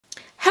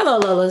Hello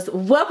Lolas,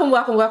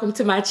 welcome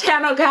to my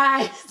channel,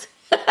 guys.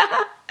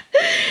 I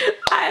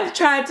have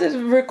tried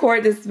to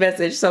record this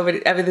message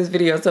this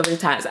video so many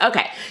times.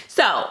 Okay,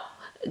 so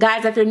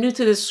guys, if you're new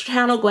to this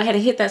channel, go ahead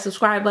and hit that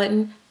subscribe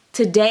button.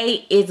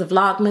 Today is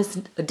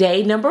Vlogmas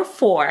day number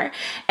 4,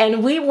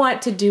 and we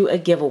want to do a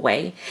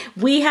giveaway.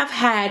 We have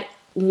had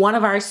one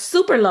of our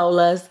super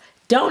Lolas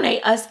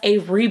donate us a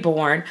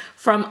Reborn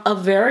from a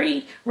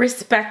very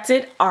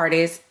respected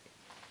artist,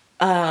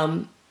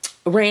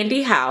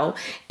 Randy Howe.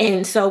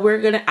 And so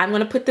I'm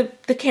gonna put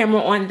the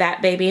camera on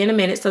that baby in a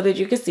minute so that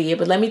you can see it.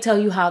 But let me tell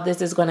you how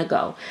this is gonna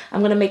go.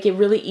 I'm gonna make it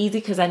really easy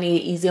because I need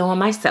it easy on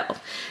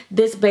myself.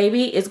 This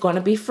baby is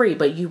gonna be free,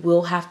 but you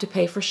will have to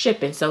pay for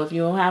shipping. So if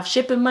you don't have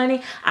shipping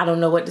money, I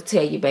don't know what to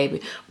tell you,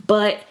 baby.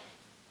 But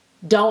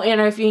don't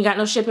enter if you ain't got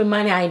no shipping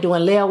money. I ain't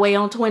doing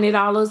layaway on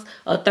 $20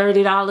 or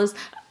 $30.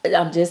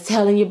 I'm just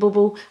telling you,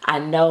 boo-boo. I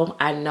know,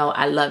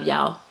 I love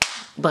y'all,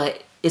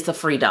 but it's a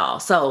free doll.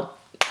 So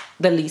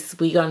the least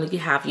we're gonna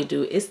have you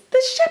do is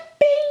the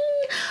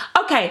shipping.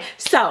 Okay,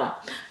 so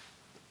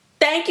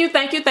thank you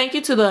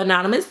to the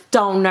anonymous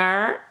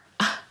donor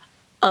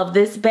of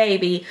this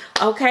baby.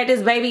 Okay,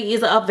 this baby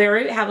is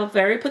have a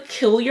very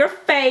peculiar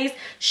face.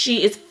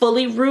 She is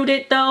fully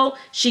rooted though.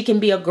 She can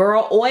be a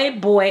girl or a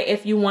boy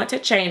if you want to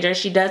change her.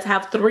 She does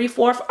have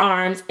 3/4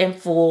 arms and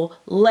full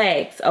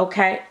legs.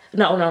 Okay.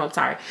 No, I'm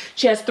sorry.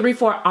 She has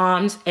 3/4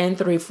 arms and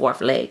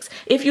 3/4 legs.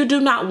 If you do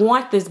not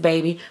want this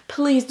baby,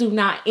 please do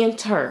not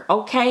enter,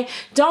 okay?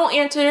 Don't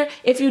enter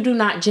if you do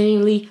not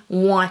genuinely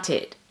want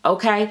it,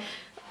 okay?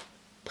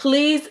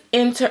 Please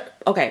enter.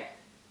 Okay,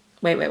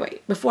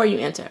 wait. Before you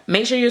enter,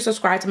 make sure you're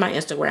subscribed to my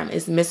Instagram.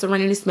 It's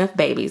MsSerenity Smith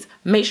Babies.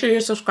 Make sure you're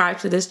subscribed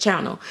to this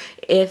channel.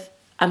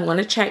 I'm going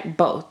to check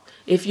both.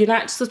 If you're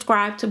not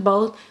subscribed to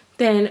both,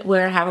 then we're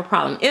gonna have a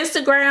problem.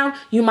 Instagram,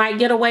 you might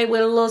get away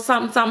with a little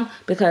something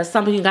because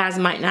some of you guys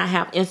might not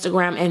have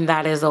Instagram, and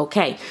that is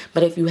okay.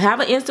 But if you have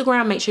an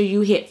Instagram, make sure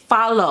you hit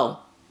follow.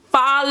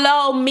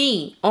 Follow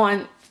me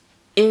on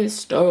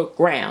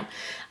Instagram.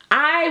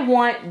 I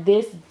want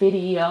this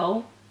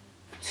video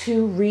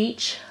to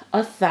reach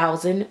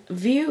 1,000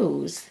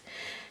 views.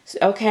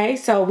 Okay,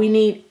 so we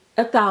need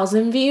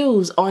 1,000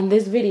 views on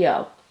this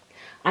video.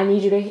 I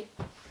need you to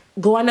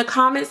go in the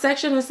comment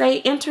section and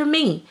say, enter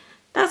me.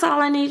 That's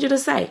all I need you to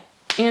say.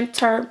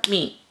 Enter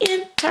me.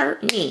 Enter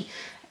me.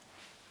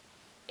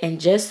 And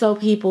just so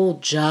people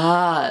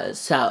PayPal,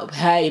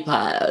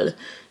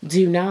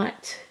 do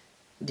not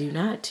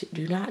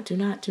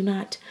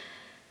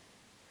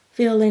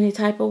feel any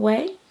type of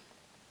way.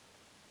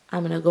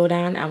 I'm going to go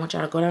down. I want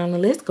y'all to go down the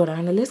list,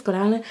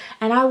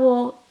 and I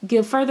will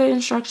give further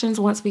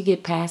instructions once we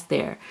get past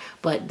there.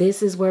 But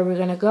this is where we're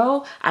going to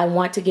go. I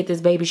want to get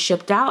this baby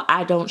shipped out.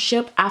 I don't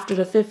ship after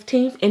the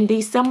 15th in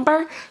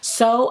December.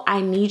 So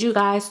I need you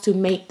guys to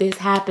make this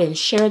happen.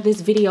 Share this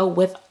video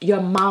with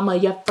your mama,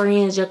 your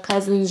friends, your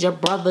cousins, your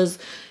brothers,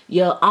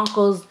 your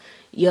uncles,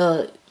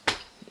 your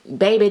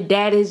baby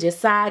daddies, your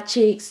side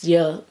chicks,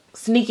 your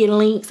sneaky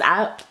links.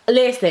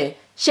 Listen,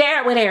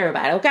 share it with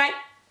everybody, okay?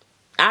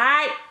 All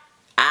right?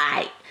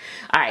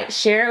 All right,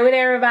 share it with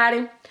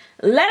everybody.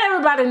 Let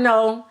everybody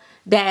know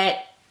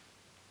that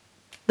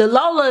the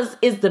Lolas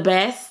is the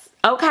best,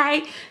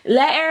 okay?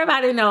 Let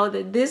everybody know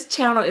that this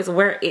channel is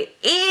where it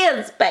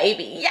is,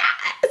 baby.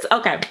 Yes.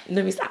 Okay,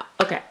 let me stop.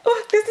 Okay.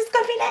 Oh, this is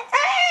gonna be that.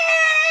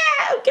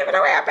 Ah, I'm giving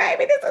away,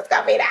 baby. This is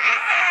gonna be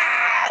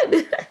that.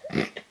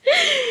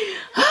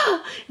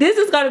 This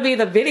is gonna be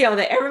the video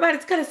that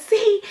everybody's gonna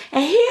see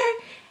and hear.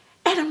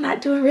 And I'm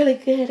not doing really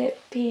good at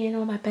being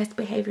on my best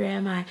behavior,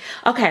 am I?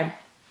 Okay.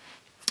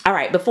 All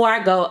right. Before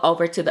I go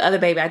over to the other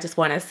baby, I just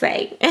want to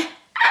say,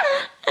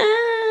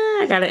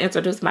 I got to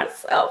introduce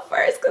myself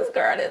first because,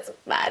 girl, this is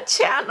my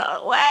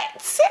channel.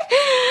 What?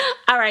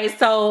 All right.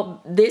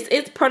 So this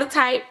is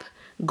prototype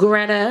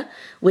Greta,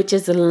 which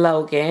is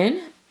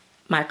Logan.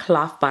 My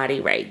cloth body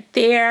right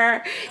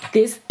there.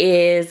 This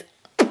is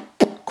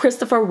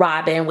Christopher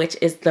Robin, which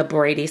is the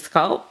Brady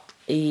sculpt.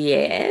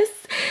 Yes.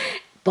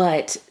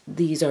 But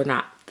these are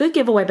not the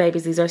giveaway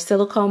babies. These are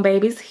silicone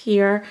babies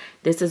here.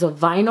 This is a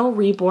vinyl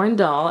Reborn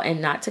doll,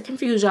 and not to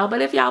confuse y'all,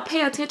 but if y'all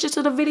pay attention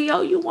to the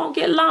video, you won't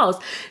get lost.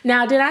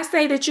 Now, did I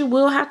say that you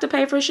will have to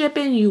pay for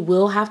shipping? You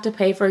will have to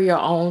pay for your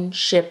own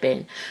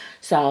shipping.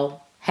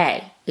 So,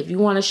 hey, if you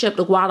want to ship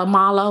to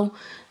Guatemala,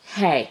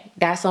 hey,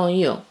 that's on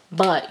you.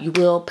 But you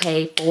will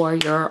pay for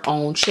your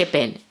own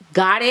shipping.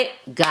 Got it?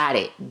 Got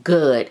it.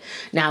 Good.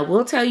 Now,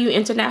 we'll tell you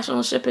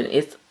international shipping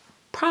is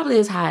probably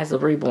as high as a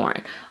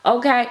Reborn,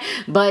 okay?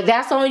 But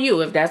that's on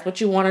you if that's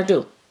what you want to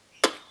do.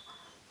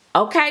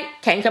 Okay,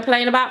 can't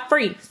complain about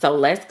free, so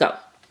let's go.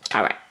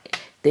 All right,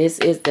 this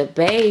is the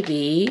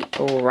baby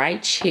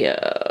right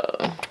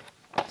here.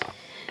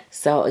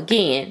 So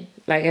again,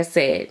 like I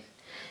said,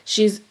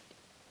 she's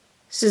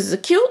a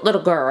cute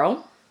little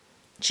girl.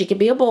 She can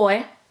be a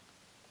boy.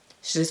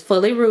 She's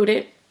fully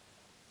rooted.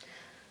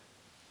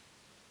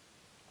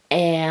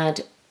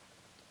 And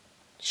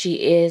she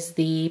is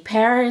the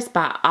Paris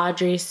by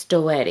Audrey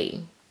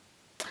Stoetti.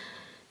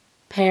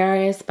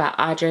 Paris by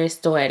Audrey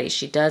Stoetti.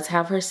 She does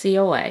have her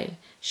COA.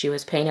 She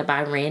was painted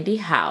by Randy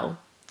Howe.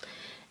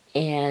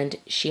 And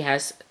she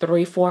has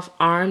 3/4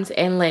 arms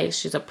and legs.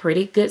 She's a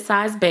pretty good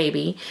sized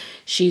baby.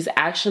 She's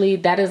actually,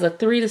 that is a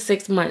 3 to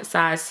 6 month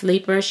size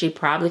sleeper. She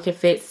probably could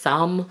fit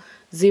some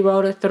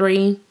 0 to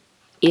 3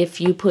 if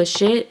you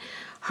push it.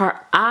 Her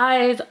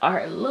eyes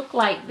look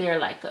like they're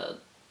like a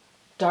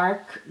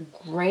dark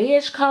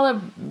grayish color,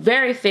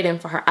 very fitting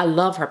for her. I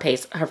love her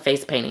face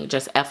painting,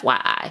 just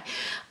FYI.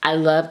 I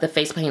love the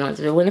face paint on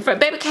it. When the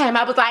baby came,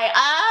 I was like,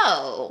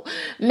 oh,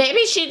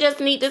 maybe she just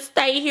need to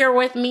stay here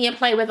with me and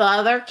play with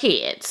other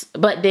kids.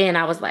 But then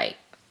I was like,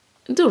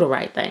 do the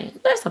right thing.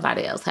 Let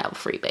somebody else have a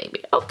free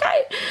baby,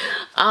 okay?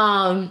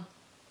 All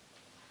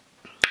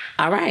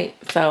right,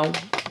 so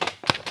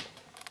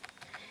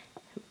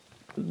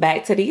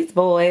back to these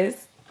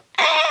boys.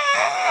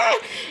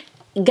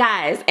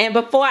 Guys, and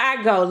before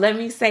I go, let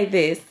me say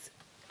this.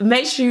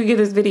 Make sure you give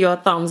this video a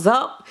thumbs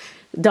up.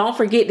 Don't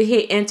forget to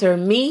hit enter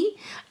me.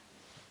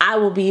 I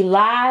will be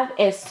live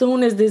as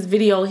soon as this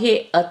video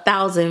hit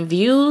 1,000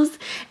 views.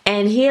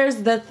 And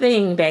here's the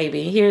thing,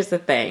 baby. Here's the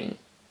thing.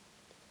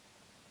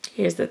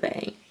 Here's the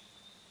thing.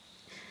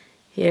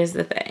 Here's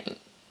the thing.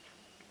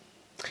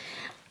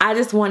 I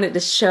just wanted to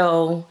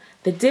show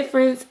the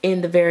difference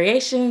in the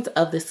variations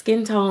of the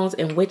skin tones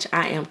in which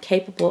I am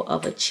capable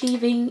of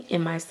achieving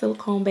in my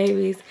silicone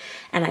babies.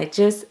 And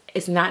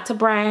it's not to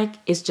brag,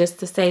 it's just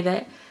to say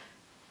that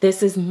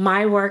this is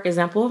my work,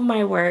 example of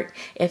my work.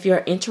 If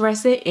you're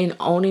interested in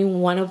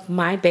owning one of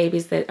my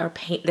babies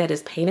that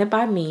is painted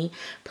by me,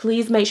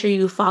 please make sure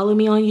you follow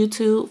me on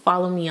YouTube,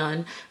 follow me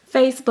on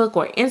Facebook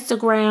or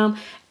Instagram,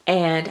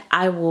 and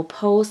I will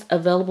post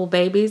available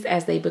babies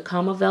as they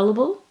become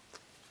available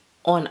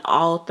on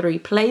all 3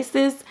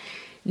 places.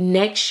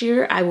 Next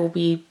year, I will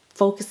be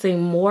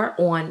focusing more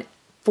on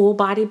full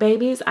body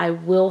babies. I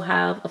will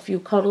have a few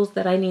cuddles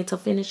that I need to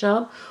finish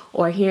up,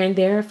 or here and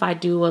there if I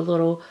do a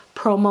little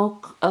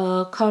promo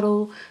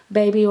cuddle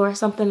baby or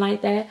something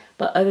like that.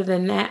 But other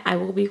than that, I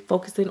will be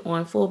focusing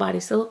on full body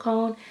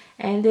silicone,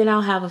 and then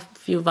I'll have a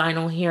few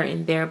vinyl here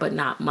and there, but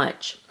not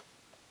much.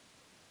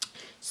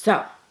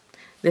 So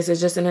this is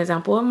just an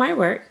example of my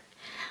work.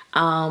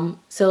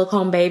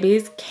 Silicone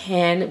babies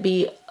can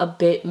be a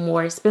bit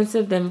more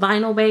expensive than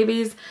vinyl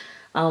babies.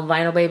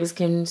 Vinyl babies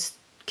can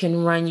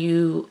run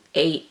you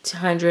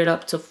 $800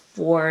 up to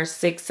 $4,000,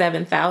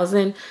 $6,000,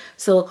 $7,000.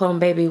 Silicone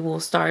baby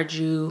will start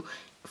you,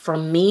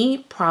 from me,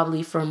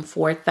 probably from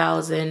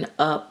 $4,000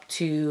 up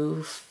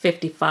to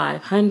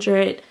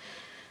 $5,500,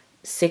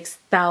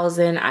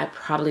 $6,000. I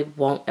probably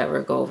won't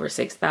ever go over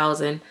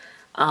 $6,000.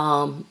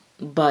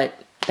 But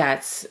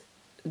that's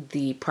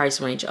the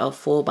price range of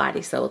full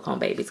body silicone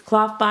babies.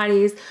 Cloth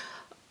bodies,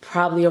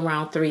 probably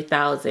around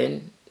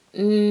 $3,000.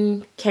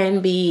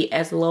 Can be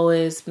as low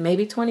as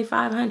maybe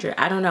 $2,500.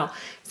 I don't know.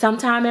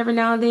 Sometime every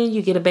now and then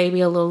you get a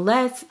baby a little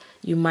less.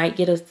 You might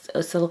get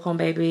a silicone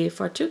baby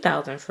for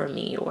 $2,000 from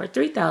me or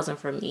 $3,000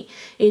 from me.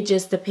 It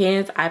just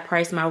depends. I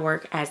price my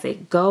work as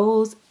it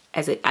goes.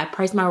 I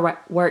price my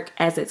work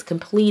as it's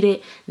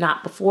completed,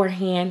 not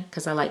beforehand,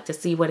 because I like to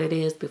see what it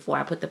is before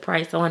I put the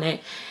price on it.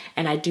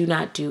 And I do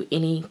not do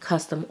any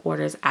custom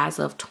orders as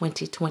of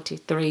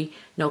 2023.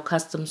 No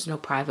customs, no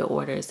private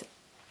orders,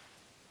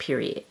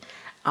 period.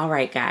 All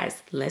right,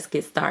 guys, let's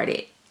get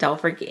started.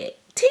 Don't forget,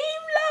 Team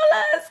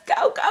Lola's,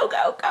 go, go,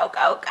 go, go,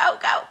 go, go,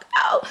 go,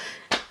 go.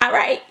 All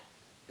right,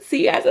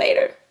 see you guys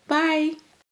later. Bye.